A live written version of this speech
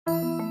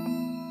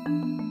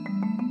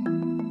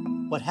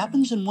What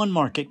happens in one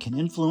market can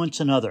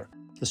influence another.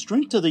 The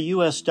strength of the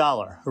U.S.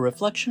 dollar, a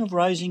reflection of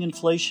rising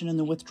inflation and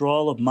the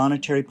withdrawal of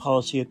monetary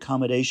policy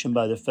accommodation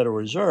by the Federal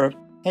Reserve,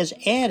 has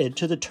added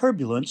to the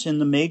turbulence in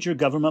the major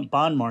government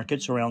bond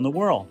markets around the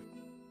world.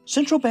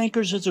 Central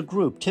bankers as a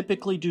group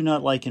typically do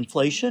not like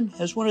inflation,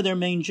 as one of their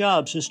main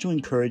jobs is to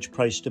encourage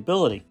price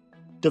stability.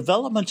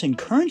 Developments in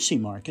currency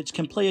markets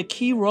can play a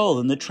key role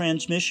in the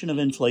transmission of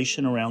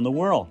inflation around the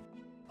world.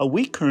 A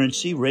weak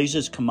currency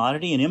raises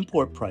commodity and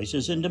import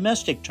prices in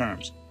domestic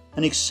terms.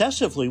 An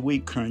excessively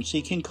weak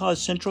currency can cause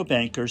central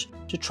bankers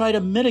to try to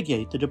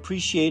mitigate the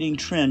depreciating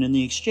trend in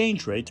the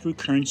exchange rate through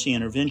currency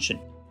intervention.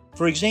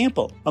 For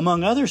example,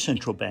 among other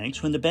central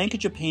banks, when the Bank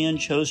of Japan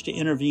chose to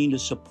intervene to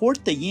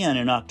support the yen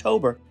in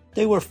October,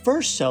 they were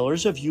first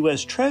sellers of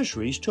U.S.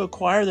 Treasuries to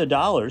acquire the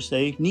dollars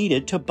they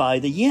needed to buy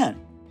the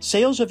yen.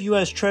 Sales of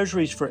U.S.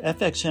 Treasuries for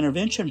FX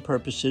intervention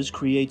purposes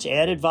creates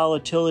added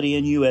volatility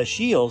in U.S.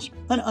 yields,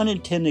 an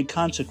unintended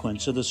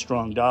consequence of the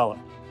strong dollar.